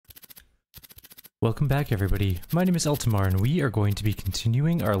Welcome back everybody, my name is Eltimar and we are going to be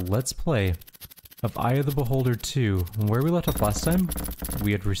continuing our Let's Play of Eye of the Beholder 2. Where we left off last time,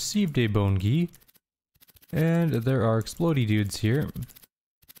 we had received a bone key, and there are explodey dudes here.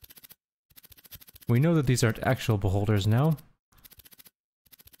 We know that these aren't actual beholders now.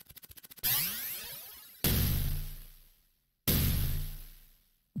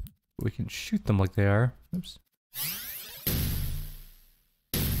 We can shoot them like they are. Oops.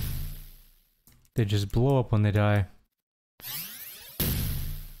 They just blow up when they die.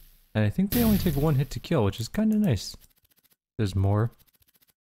 And I think they only take one hit to kill, which is kind of nice. There's more.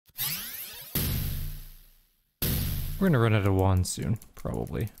 We're gonna run out of wands soon,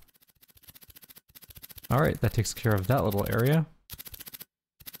 probably. Alright, that takes care of that little area.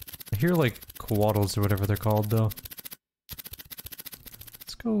 I hear like quaddles or whatever they're called though.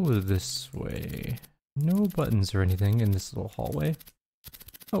 Let's go this way. No buttons or anything in this little hallway.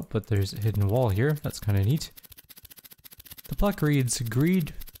 Oh, but there's a hidden wall here. That's kind of neat. The plaque reads,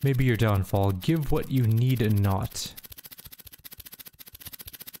 "Greed may be your downfall. Give what you need and not."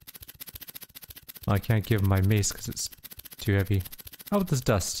 I can't give my mace because it's too heavy. How about this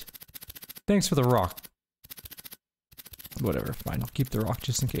dust? Thanks for the rock. Whatever, fine. I'll keep the rock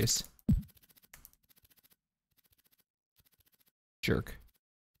just in case. Jerk.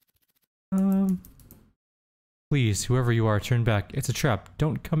 Please, whoever you are, turn back. It's a trap.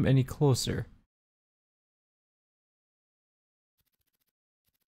 Don't come any closer.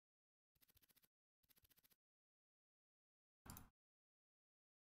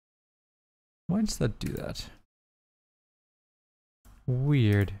 Why does that do that?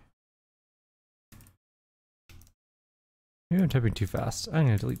 Weird. Maybe I'm typing too fast. I'm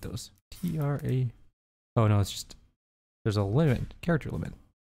gonna delete those. T-R-A... Oh no, it's just... There's a limit. Character limit.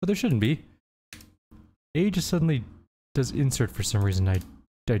 But there shouldn't be. A just suddenly does insert for some reason. I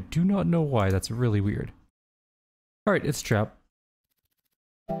do not know why. That's really weird. Alright, it's trap.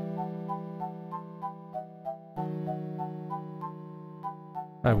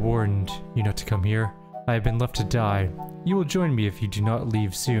 I warned you not to come here. I have been left to die. You will join me if you do not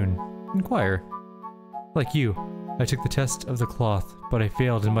leave soon. Inquire. Like you, I took the test of the cloth, but I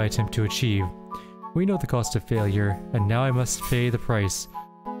failed in my attempt to achieve. We know the cost of failure, and now I must pay the price.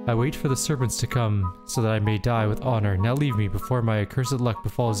 I wait for the serpents to come, so that I may die with honor. Now leave me before my accursed luck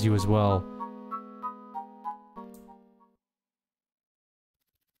befalls you as well.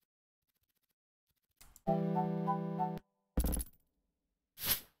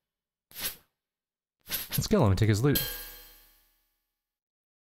 Let's kill him and take his loot.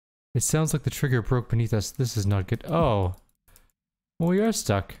 It sounds like the trigger broke beneath us. This is not good. Oh. Well, we are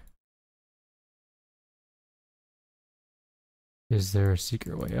stuck. Is there a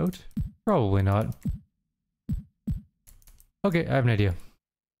secret way out? Probably not. Okay, I have an idea.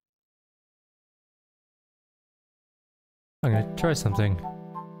 I'm gonna try something.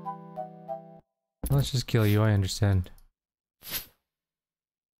 Let's just kill you, I understand.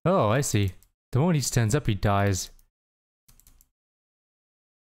 Oh, I see. The moment he stands up, he dies.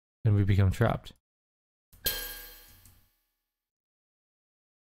 And we become trapped.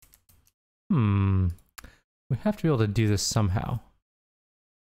 We have to be able to do this somehow.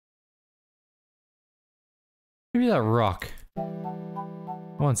 Maybe that rock.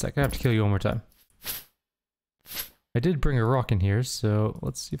 One sec, I have to kill you one more time. I did bring a rock in here, so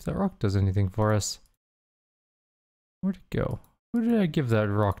let's see if that rock does anything for us. Where'd it go? Who did I give that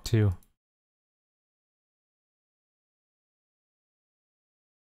rock to?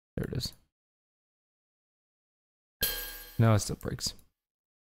 There it is. No, it still breaks.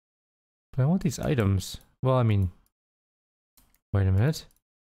 But I want these items. Well, I mean... Wait a minute.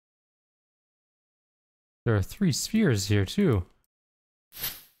 There are 3 spheres here, too.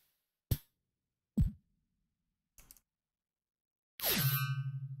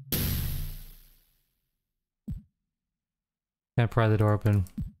 Can't pry the door open.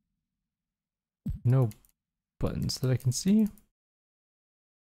 No buttons that I can see.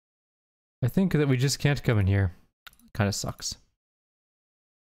 I think that we just can't come in here. Kinda sucks.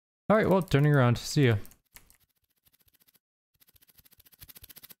 Alright, well, turning around. See ya.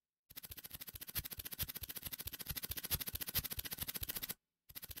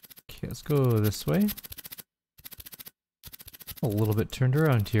 Okay, let's go this way. A little bit turned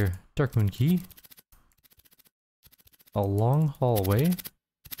around here. Dark Moon Key. A long hallway.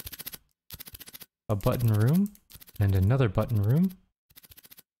 A button room. And another button room.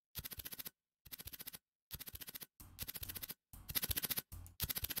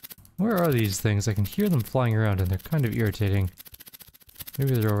 Where are these things? I can hear them flying around and they're kind of irritating.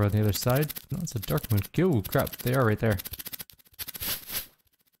 Maybe they're over on the other side. No, it's a dark moon. Oh crap, they are right there.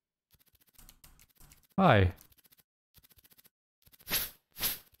 Hi.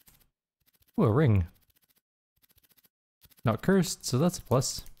 Ooh, a ring. Not cursed, so that's a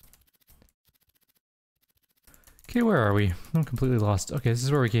plus. Okay, where are we? I'm completely lost. Okay, this is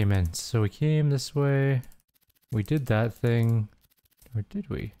where we came in. So we came this way. We did that thing. Or did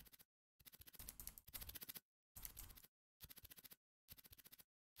we?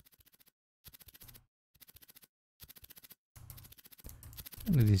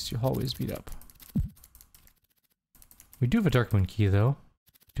 When do these two hallways meet up? We do have a Dark Moon key, though.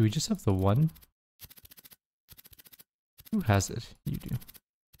 Do we just have the one? Who has it? You do.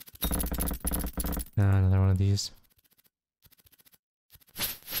 Another one of these.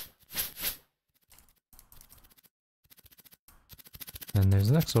 And there's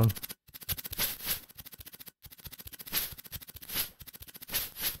the next one.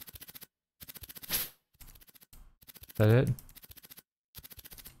 Is that it?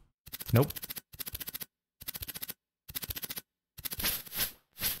 Nope.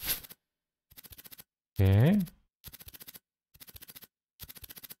 Okay.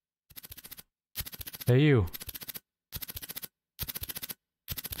 Hey, you.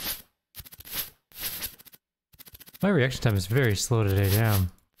 My reaction time is very slow today, damn.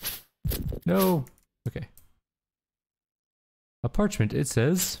 No. Okay. A parchment, it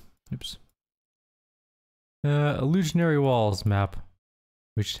says. Oops. Illusionary walls map.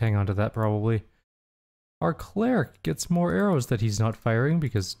 We should hang on to that probably. Our cleric gets more arrows that he's not firing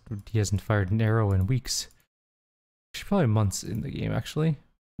because he hasn't fired an arrow in weeks. Actually, probably months in the game, actually.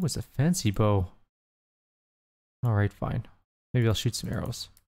 Oh, it's a fancy bow. Alright, fine. Maybe I'll shoot some arrows.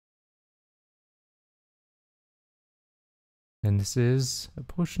 And this is a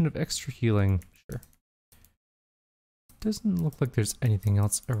potion of extra healing. Sure. Doesn't look like there's anything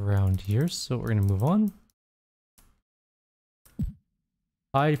else around here, so we're gonna move on.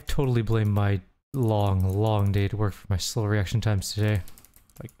 I totally blame my long day to work for my slow reaction times today.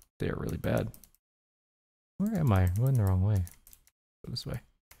 Like, they are really bad. Where am I? I'm going the wrong way. Go this way.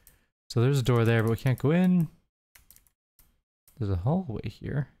 So there's a door there, but we can't go in. There's a hallway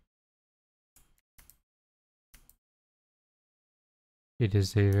here. It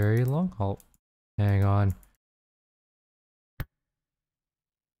is a very long hall. Hang on.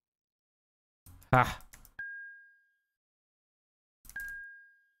 Ha!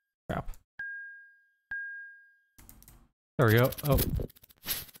 Crap. There we go. Oh.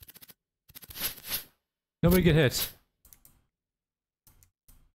 Nobody get hit.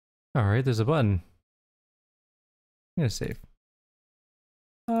 Alright, there's a button. I'm gonna save.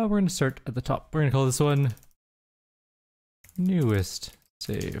 We're gonna start at the top. We're gonna call this one newest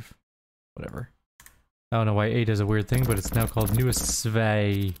save. Whatever. I don't know why A does a weird thing, but it's now called newest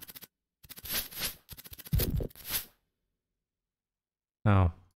svay.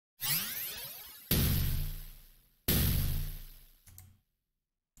 Oh.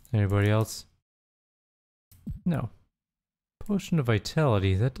 Anybody else? No. Potion of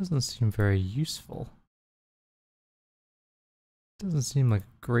Vitality. That doesn't seem very useful. Doesn't seem like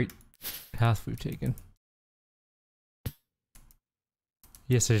a great path we've taken.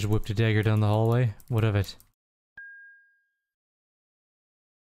 Yes, I just whipped a dagger down the hallway. What of it?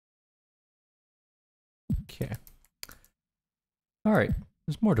 Okay. Alright.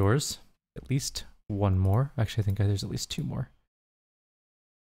 There's more doors. At least one more. Actually, I think there's at least two more.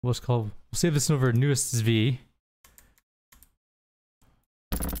 We'll save this over newest V.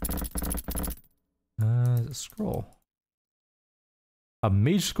 A scroll. A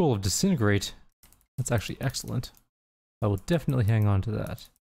mage scroll of disintegrate. That's actually excellent. I will definitely hang on to that.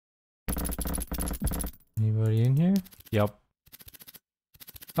 Anybody in here? Yep.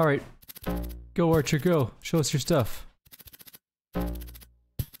 Alright. Go, Archer, go. Show us your stuff.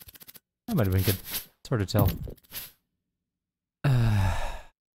 That might have been good. It's hard to tell.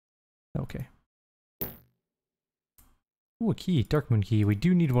 Okay. Ooh, a key. Dark Moon key. We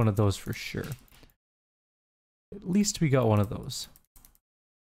do need one of those for sure. At least we got one of those.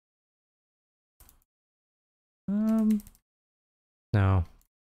 No.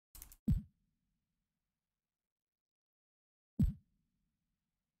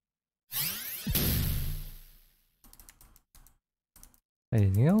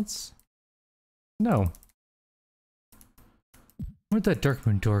 Anything else? No. Where'd that Dark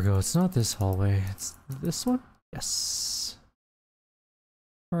Moon door go? It's not this hallway. It's this one? Yes.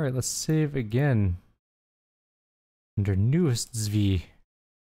 Alright, let's save again. Under newest SV.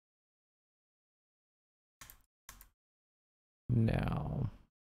 Now.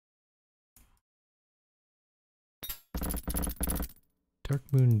 Dark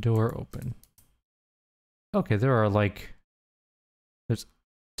Moon door open. Okay, there are like... There's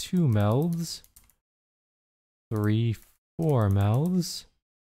two mouths. 3, 4 mouths.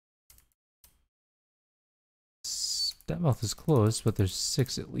 That mouth is closed, but there's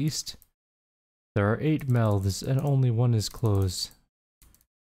 6 at least. There are 8 mouths, and only 1 is closed.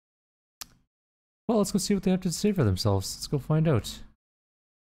 Well, let's go see what they have to say for themselves. Let's go find out.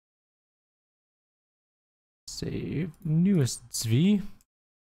 Save newest Zvi.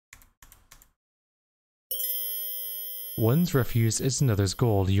 One's refuse is another's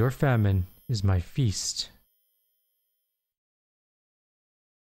gold. Your famine is my feast.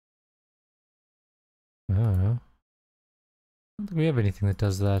 I don't know. I don't think we have anything that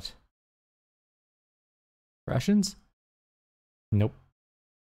does that. Rations? Nope.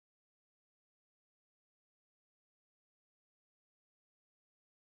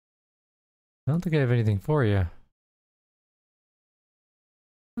 I don't think I have anything for you.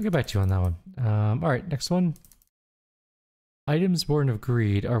 I'll get back to you on that one. Alright, next one. Items born of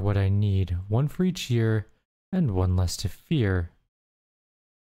greed are what I need. 1 for each year, and 1 less to fear.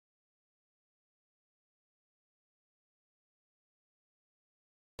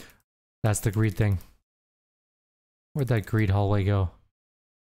 That's the greed thing. Where'd that greed hallway go?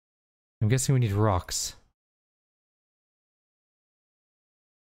 I'm guessing we need rocks.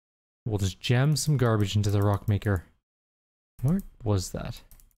 We'll just jam some garbage into the rock maker. Where was that?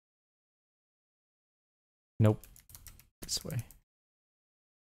 Nope. This way.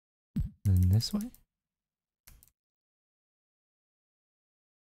 And this way?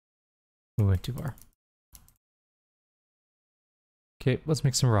 We went too far. Okay, let's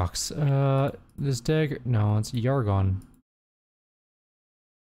make some rocks. This dagger... No, it's Yargon.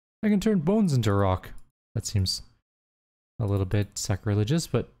 I can turn bones into rock. That seems a little bit sacrilegious,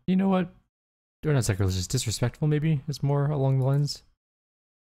 but you know what? Or not sacrilegious, disrespectful maybe is more along the lines.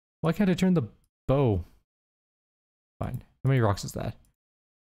 Why can't I turn the bow? Fine. How many rocks is that?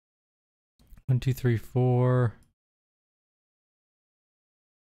 1, 2, 3, 4.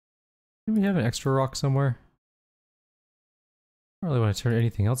 Do we have an extra rock somewhere? I don't really want to turn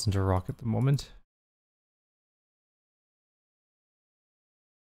anything else into rock at the moment.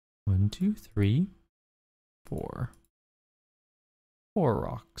 1, 2, 3, 4. 4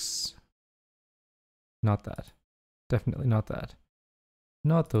 rocks. Not that. Definitely not that.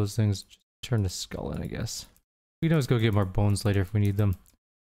 Not those things. Just turn the skull in, I guess. We can always go get more bones later if we need them.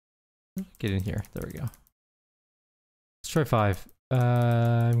 Get in here. There we go. Let's try 5.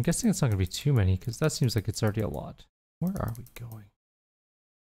 I'm guessing it's not going to be too many, because that seems like it's already a lot. Where are we going?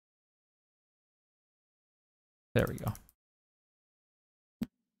 There we go.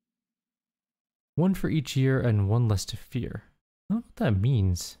 1 for each year and 1 less to fear. I don't know what that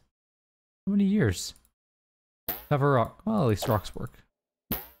means. How many years? Have a rock. Well, at least rocks work.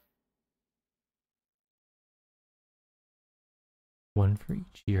 1 for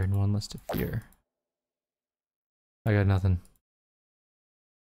each year and 1 less to fear. I got nothing.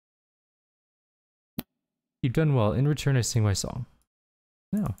 You've done well. In return, I sing my song.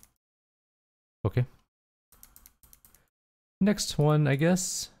 No. Okay. Next one, I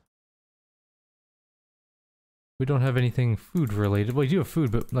guess. We don't have anything food related. Well, we do have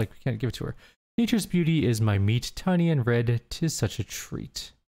food, but like we can't give it to her. Nature's beauty is my meat, tiny and red. 'Tis such a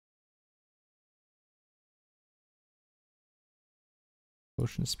treat.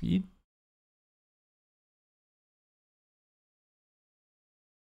 Potion of speed.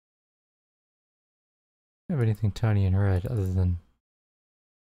 I don't have anything tiny and red other than...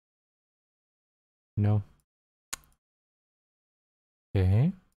 No.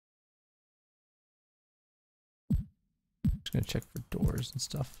 Okay. Just gonna check for doors and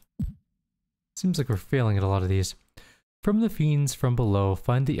stuff. Seems like we're failing at a lot of these. From the fiends from below,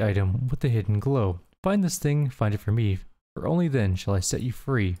 find the item with the hidden glow. Find this thing, find it for me, for only then shall I set you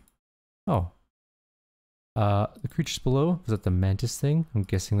free. Oh. The creatures below, is that the mantis thing? I'm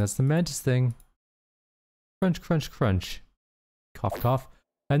guessing that's the mantis thing. Crunch, crunch, crunch. Cough, cough.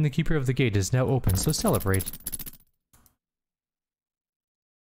 And the keeper of the gate is now open, so celebrate.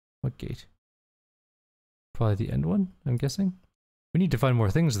 What gate? Probably the end one, I'm guessing. We need to find more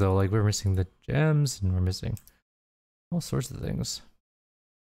things though, like we're missing the gems and we're missing all sorts of things.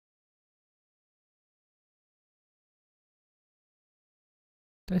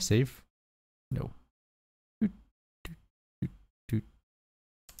 Did I save? No. Doot, doot, doot, doot.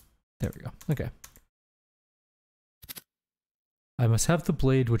 There we go. Okay. I must have the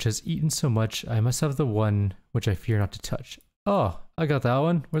blade which has eaten so much. I must have the one which I fear not to touch. Oh, I got that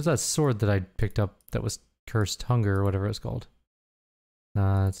one. Where's that sword that I picked up that was cursed hunger or whatever it's called?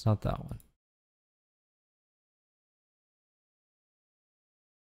 It's not that one.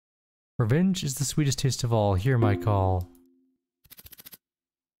 Revenge is the sweetest taste of all. Hear my call.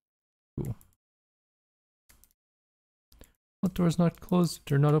 Cool. That door's not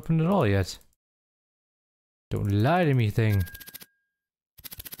closed or not open at all yet. Don't lie to me, thing.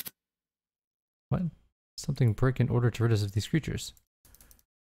 What? Something break in order to rid us of these creatures.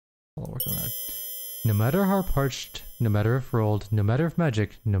 I'll work on that. No matter how parched, no matter if rolled, no matter if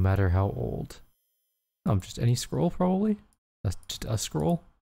magic, no matter how old. Just any scroll probably? Just a scroll?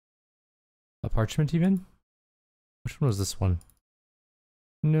 A parchment even? Which one was this one?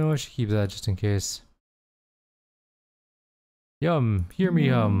 No, I should keep that just in case. Yum, hear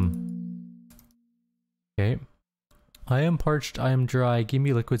me Okay. I am parched, I am dry, give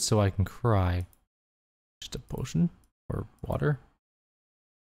me liquid so I can cry. Just a potion? Or water?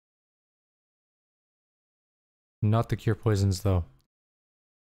 Not the cure poisons though.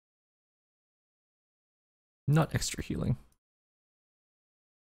 Not extra healing.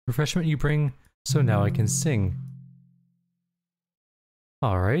 Refreshment you bring, so now I can sing.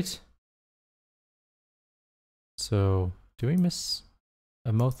 Alright. So, do we miss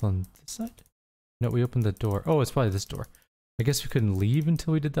a mouth on this side? No, we opened the door. Oh, it's probably this door. I guess we couldn't leave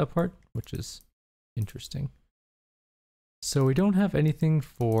until we did that part, which is interesting. So we don't have anything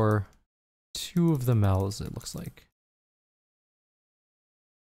for 2 of the mouths, it looks like.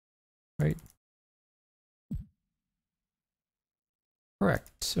 Right?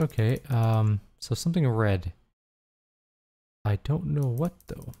 Correct. Okay, so something red. I don't know what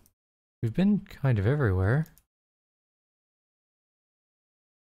though. We've been kind of everywhere.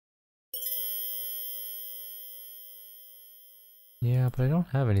 Yeah, but I don't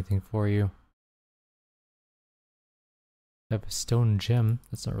have anything for you. I have a stone gem.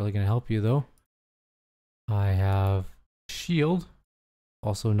 That's not really going to help you though. I have shield.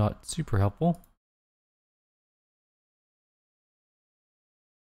 Also not super helpful.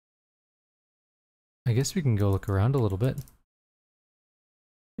 I guess we can go look around a little bit.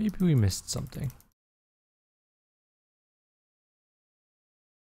 Maybe we missed something.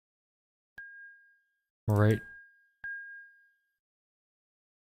 Right.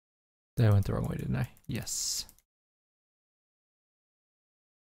 I went the wrong way, didn't I? Yes.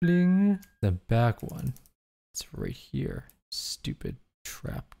 Bling. The back one. It's right here. Stupid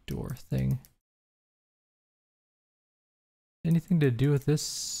trapdoor thing. Anything to do with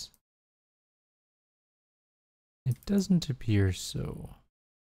this? It doesn't appear so.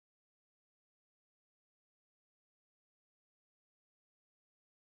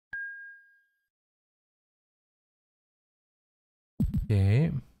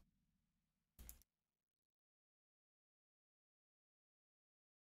 Okay.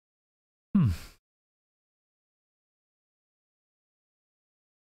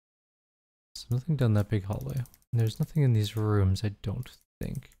 So nothing down that big hallway. There's nothing in these rooms, I don't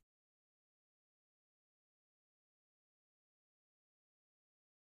think.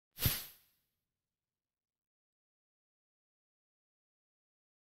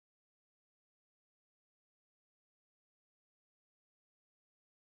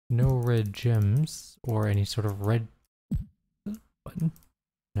 No red gems or any sort of red button.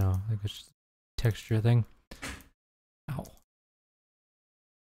 No, I think it's just a texture thing. Ow.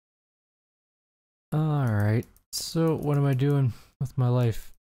 Alright, so what am I doing with my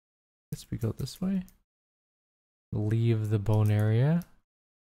life? Guess we go this way. Leave the bone area.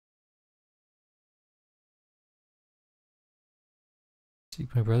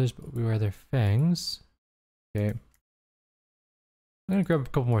 Seek my brothers, but beware their fangs. Okay. I'm gonna grab a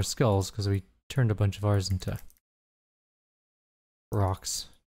couple more skulls because we turned a bunch of ours into rocks.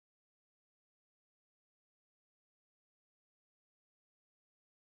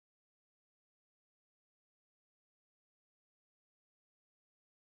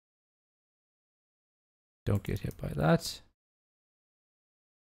 Don't get hit by that.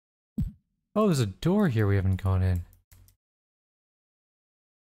 Oh, there's a door here we haven't gone in.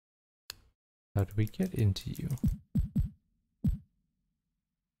 How do we get into you?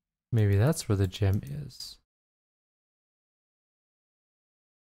 Maybe that's where the gem is.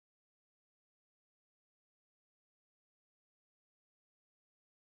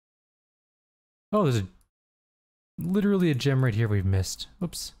 Oh, there's literally a gem right here we've missed.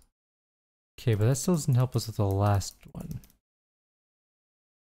 Oops. Okay, but that still doesn't help us with the last one.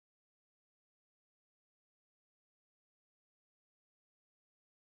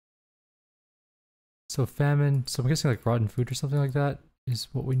 So famine, so I'm guessing like rotten food or something like that is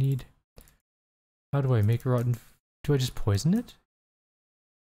what we need. How do I make rotten do I just poison it?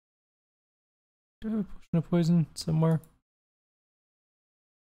 Do I have a potion of poison somewhere?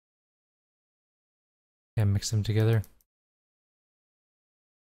 Yeah, mix them together.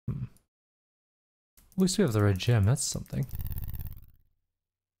 At least we have the red gem, that's something.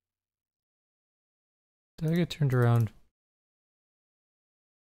 Did I get turned around?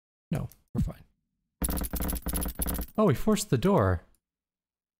 No, we're fine. Oh, we forced the door.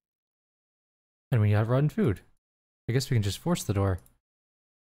 And we got rotten food. I guess we can just force the door.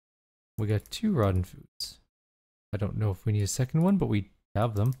 We got 2 rotten foods. I don't know if we need a second one, but we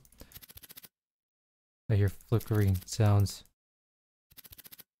have them. I hear flickering sounds.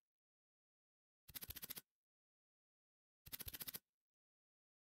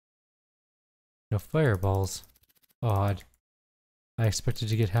 No fireballs. Odd. I expected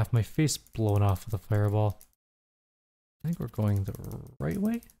to get half my face blown off with a fireball. I think we're going the right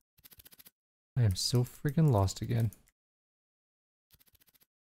way? I am so freaking lost again.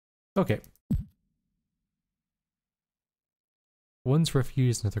 Okay. One's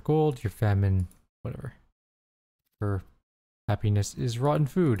refuse, another gold, your famine, whatever. Her happiness is rotten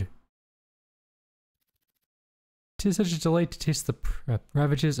food. 'Tis such a delight to taste the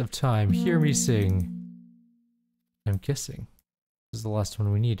ravages of time. Hear me sing. I'm guessing this is the last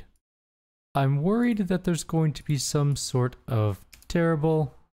one we need. I'm worried that there's going to be some sort of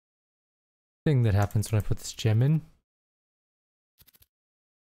terrible thing that happens when I put this gem in.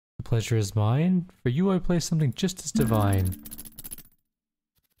 The pleasure is mine. For you I play something just as divine.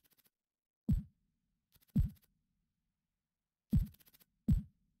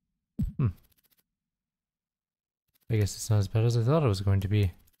 I guess it's not as bad as I thought it was going to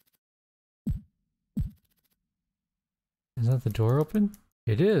be. Is that the door open?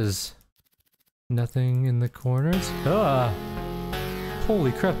 It is. Nothing in the corners. Ah!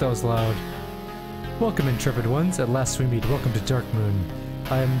 Holy crap, that was loud. Welcome, intrepid ones. At last we meet. Welcome to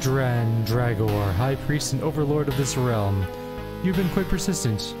Darkmoon. I am Dran Dragor, High Priest and Overlord of this realm. You've been quite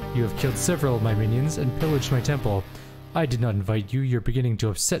persistent. You have killed several of my minions and pillaged my temple. I did not invite you. You're beginning to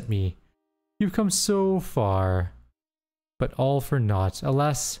upset me. You've come so far. But all for naught.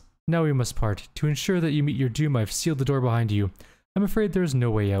 Alas, now we must part. To ensure that you meet your doom, I've sealed the door behind you. I'm afraid there is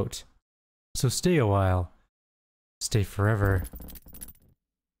no way out. So stay a while. Stay forever.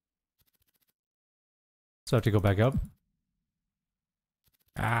 So I have to go back up.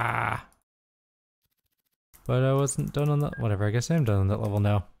 Ah! But I wasn't done on that. Whatever, I guess I am done on that level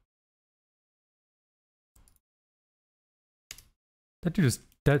now. That dude is...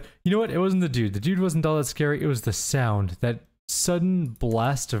 you know what? It wasn't the dude. The dude wasn't all that scary. It was the sound. That sudden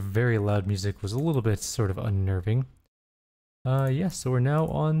blast of very loud music was a little bit sort of unnerving. Yeah, so we're now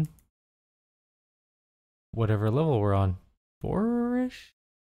on whatever level we're on. 4-ish?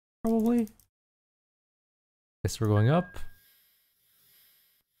 Probably? Guess we're going up.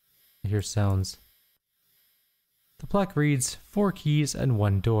 I hear sounds. The plaque reads, 4 keys and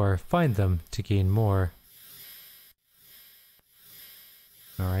 1 door. Find them to gain more.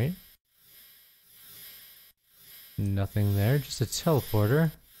 Alright. Nothing there, just a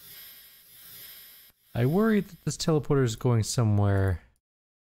teleporter. I worry that this teleporter is going somewhere...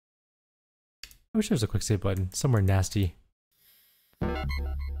 I wish there was a quick save button. Somewhere nasty.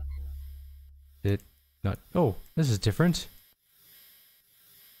 It not... Oh, this is different.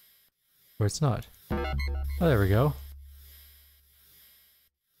 Or it's not. Oh, there we go.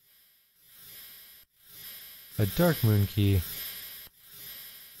 A Darkmoon key.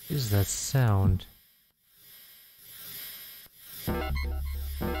 What is that sound?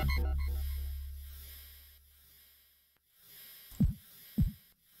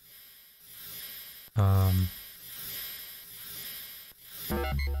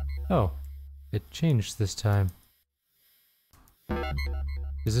 Oh, it changed this time.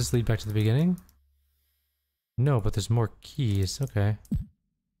 Does this lead back to the beginning? No, but there's more keys. Okay.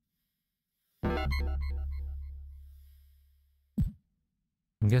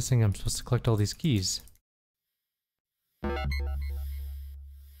 I'm guessing I'm supposed to collect all these keys.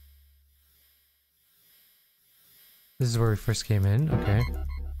 This is where we first came in. Okay.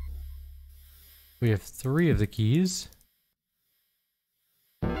 We have 3 of the keys.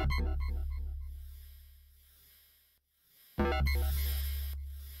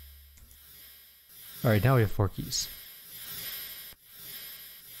 Alright, now we have 4 keys.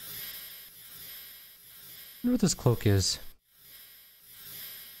 I wonder what this cloak is.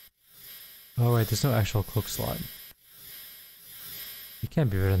 Oh right, there's no actual cloak slot. It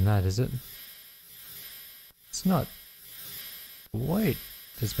can't be better than that, is it? It's not quite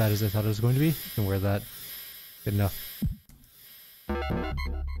as bad as I thought it was going to be. I can wear that. Good enough.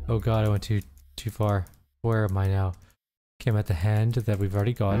 Oh god, I went too far. Where am I now? Okay, I'm at the hand that we've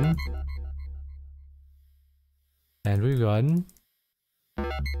already gotten. And we've gotten...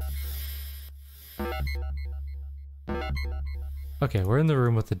 Okay, we're in the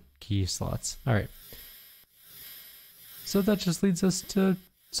room with the key slots. Alright. So that just leads us to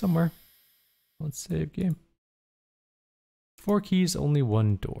somewhere. Let's save game. 4 keys, only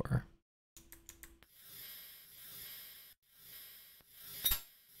 1 door.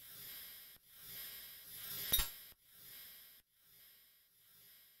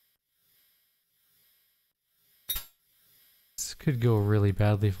 This could go really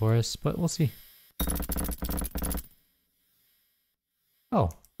badly for us, but we'll see.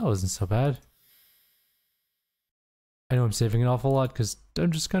 Oh, that wasn't so bad. I know I'm saving an awful lot because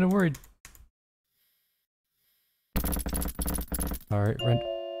I'm just kind of worried. Alright, Rent.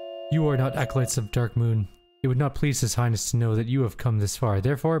 You are not acolytes of Dark Moon. It would not please His Highness to know that you have come this far.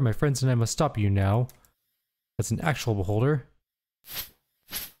 Therefore, my friends and I must stop you now. That's an actual beholder.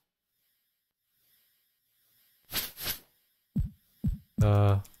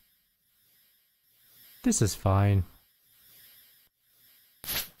 This is fine.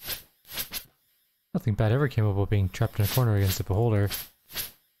 Nothing bad ever came about being trapped in a corner against a beholder.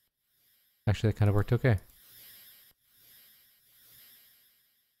 Actually, that kind of worked okay.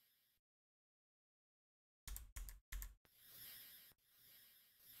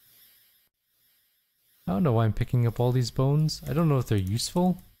 I don't know why I'm picking up all these bones. I don't know if they're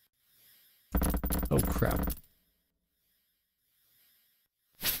useful. Oh crap.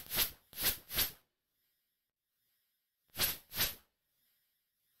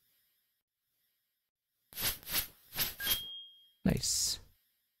 Nice.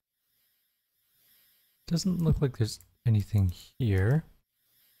 Doesn't look like there's anything here.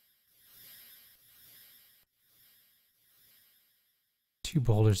 Two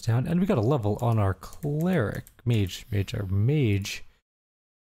boulders down, and we got a level on our cleric. Our mage.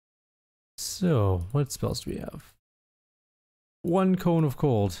 So, what spells do we have? 1 cone of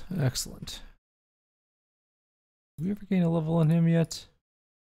cold. Excellent. Did we ever gain a level on him yet?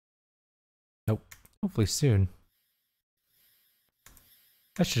 Nope. Hopefully soon.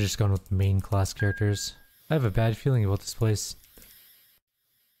 I should have just gone with main class characters. I have a bad feeling about this place.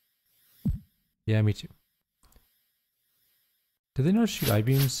 Yeah, me too. Do they not shoot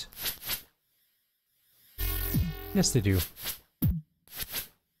I-beams? Yes, they do.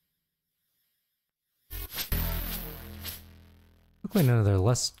 Look like none of their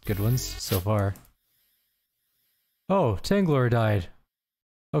less good ones so far. Oh, Tanglor died.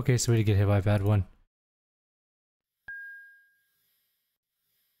 Okay, so we did get hit by a bad one.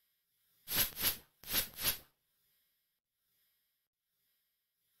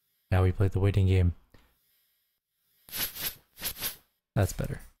 Now we played the waiting game. That's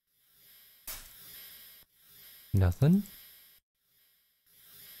better. Nothing.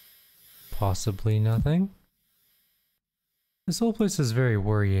 Possibly nothing. This whole place is very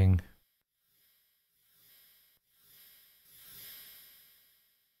worrying.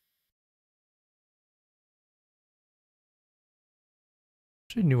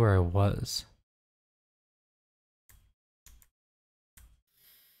 I knew where I was.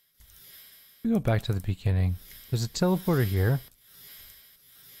 We go back to the beginning. There's a teleporter here.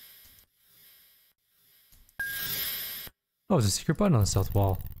 Oh, there's a secret button on the south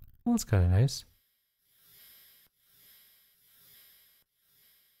wall. Well, that's kind of nice.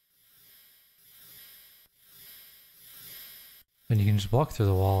 And you can just walk through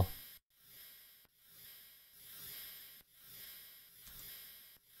the wall.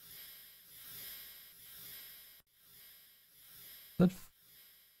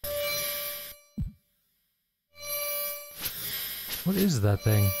 What is that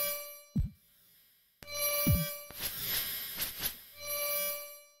thing?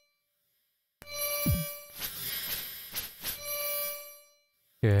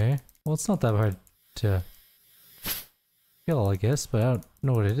 Okay, well it's not that hard to kill, I guess, but I don't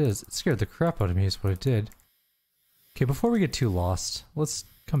know what it is. It scared the crap out of me is what it did. Okay, before we get too lost, let's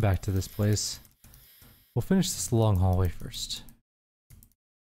come back to this place. We'll finish this long hallway first.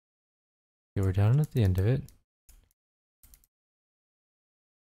 Okay, we're down at the end of it.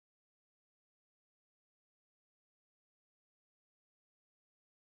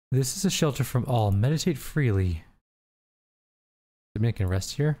 This is a shelter from all. Meditate freely. Maybe I can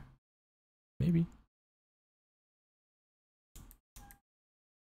rest here? Maybe.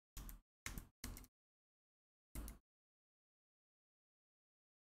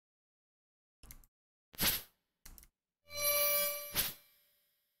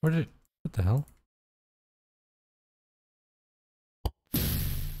 What the hell?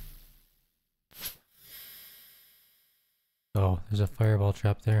 Oh, there's a fireball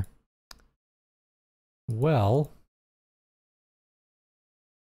trap there. Well,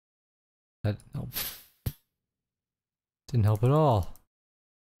 that didn't help. Didn't help at all.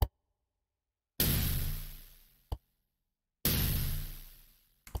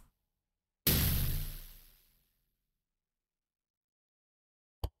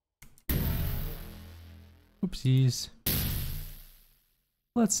 Oopsies.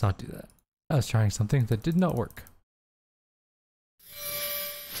 Let's not do that. I was trying something that did not work.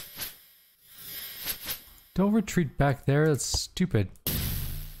 Don't retreat back there, that's stupid.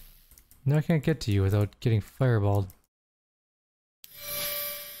 Now I can't get to you without getting fireballed.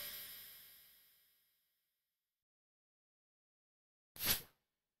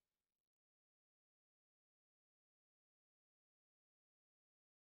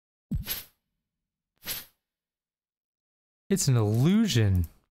 It's an illusion.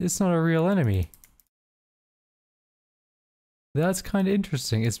 It's not a real enemy. That's kind of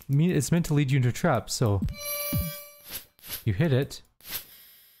interesting. It's meant to lead you into a trap, so you hit it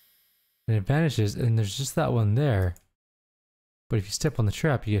and it vanishes, and there's just that one there. But if you step on the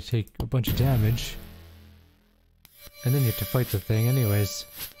trap, you take a bunch of damage, and then you have to fight the thing anyways.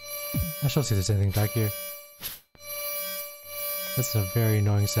 I shall see if there's anything back here. That's a very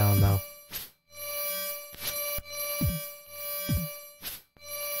annoying sound though.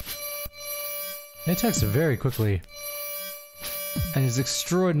 It attacks very quickly. And is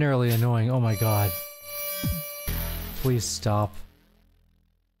extraordinarily annoying. Oh my god. Please stop.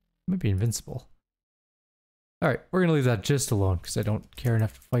 Might be invincible. Alright, we're gonna leave that just alone because I don't care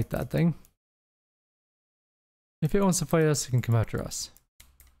enough to fight that thing. If it wants to fight us, it can come after us.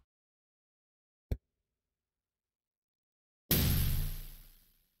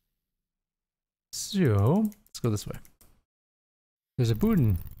 So, let's go this way. There's a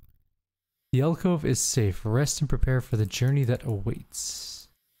Boudin. The alcove is safe. Rest and prepare for the journey that awaits.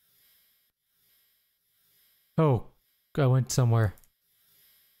 Oh, I went somewhere.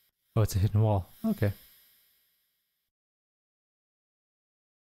 Oh, it's a hidden wall. Okay.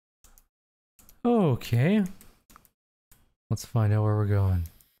 Okay. Let's find out where we're going.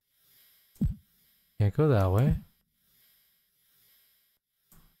 Can't go that way.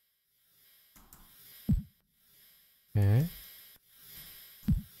 Okay.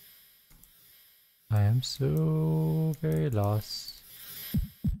 I am so very lost.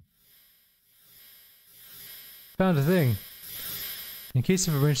 Found a thing. In case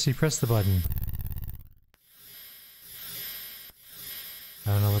of emergency, press the button.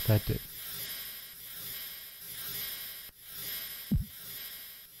 I don't know what that did.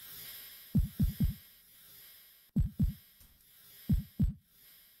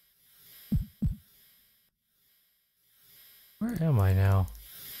 Where am I now?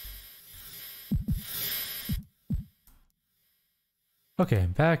 Okay,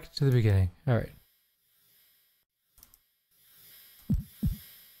 back to the beginning. Alright.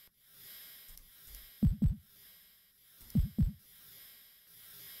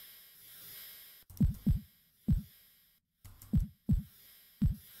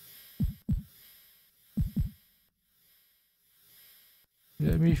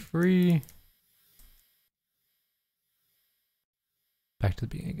 Let me free. Back to the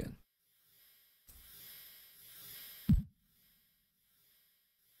beginning again.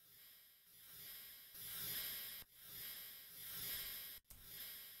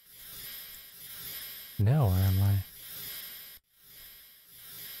 Now where am I?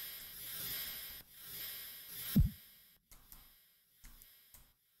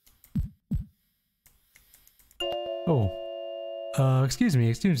 Oh. Excuse me,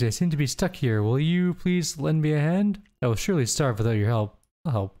 I seem to be stuck here. Will you please lend me a hand? I will surely starve without your help.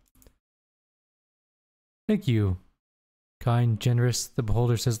 I'll help. Thank you. Kind, generous, the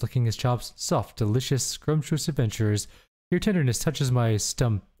beholder says, licking his chops. Soft, delicious, scrumptious adventurers. Your tenderness touches my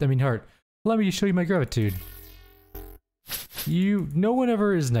heart. Allow me to show you my gratitude. No one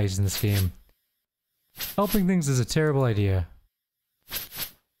ever is nice in this game. Helping things is a terrible idea.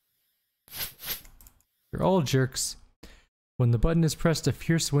 You're all jerks. When the button is pressed, a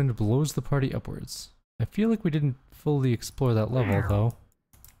fierce wind blows the party upwards. I feel like we didn't fully explore that level, though.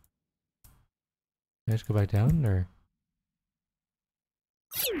 Can I just go back down, or...?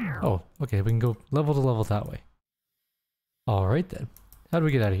 Oh, okay, we can go level to level that way. Alright then. How do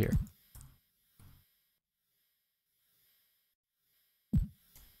we get out of here?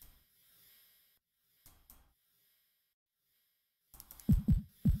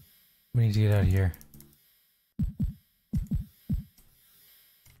 We need to get out of here.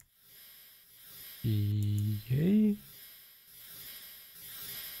 Yay.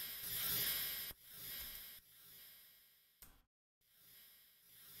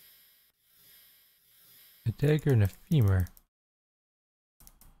 A dagger and a femur.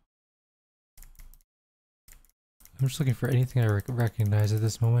 I'm just looking for anything I recognize at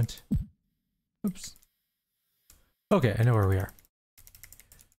this moment. Oops. Okay, I know where we are.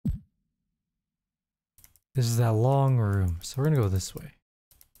 This is that long room, so we're gonna go this way.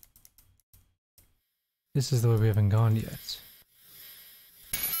 This is the way we haven't gone yet.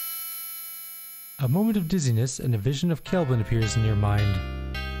 A moment of dizziness and a vision of Kelvin appears in your mind.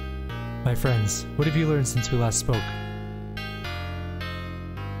 My friends, what have you learned since we last spoke?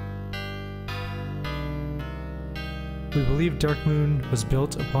 We believe Darkmoon was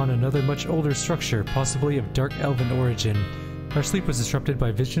built upon another much older structure, possibly of Dark Elven origin. Our sleep was disrupted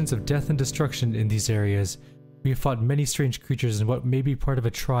by visions of death and destruction in these areas. We have fought many strange creatures in what may be part of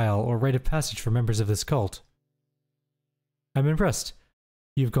a trial or rite of passage for members of this cult. I'm impressed.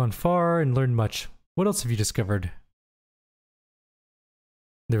 You've gone far and learned much. What else have you discovered?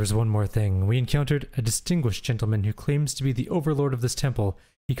 There was one more thing. We encountered a distinguished gentleman who claims to be the overlord of this temple.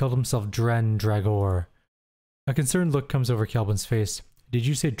 He called himself Dran Dragor. A concerned look comes over Kelvin's face. Did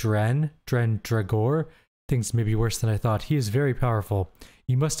you say Dran? Dran Dragor? Things may be worse than I thought. He is very powerful.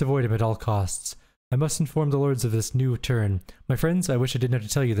 You must avoid him at all costs. I must inform the lords of this new turn. My friends, I wish I didn't have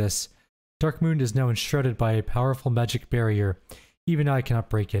to tell you this. Darkmoon is now enshrouded by a powerful magic barrier. Even I cannot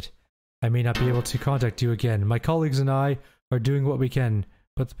break it. I may not be able to contact you again. My colleagues and I are doing what we can,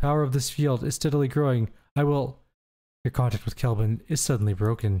 but the power of this field is steadily growing. Your contact with Kelvin is suddenly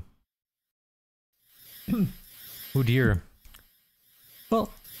broken. Oh dear. Well,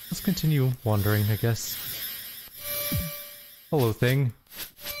 let's continue wandering, I guess. Hello, thing.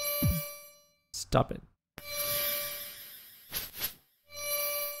 Stop it.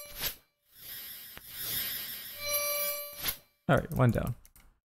 Alright, one down.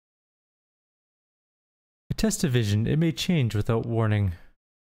 A test of vision. It may change without warning.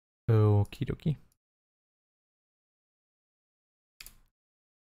 Okie dokie.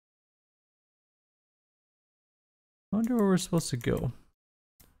 I wonder where we're supposed to go.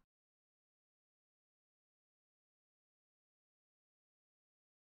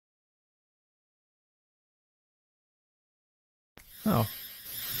 Oh.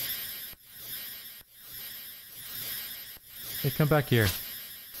 Hey, come back here.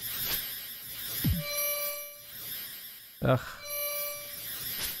 Ugh.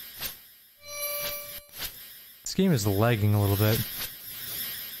 This game is lagging a little bit.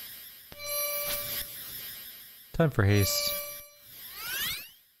 Time for haste.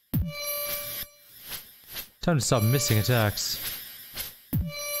 Time to stop missing attacks.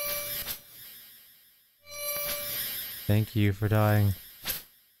 Thank you for dying.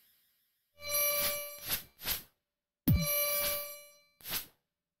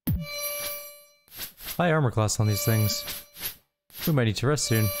 High armor class on these things. We might need to rest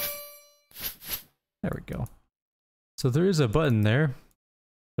soon. There we go. So there is a button there,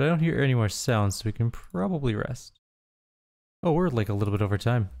 but I don't hear any more sounds, so we can probably rest. Oh, we're like a little bit over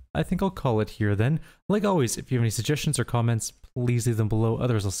time. I think I'll call it here then. Like always, if you have any suggestions or comments, please leave them below.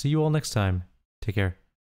 Otherwise, I'll see you all next time. Take care.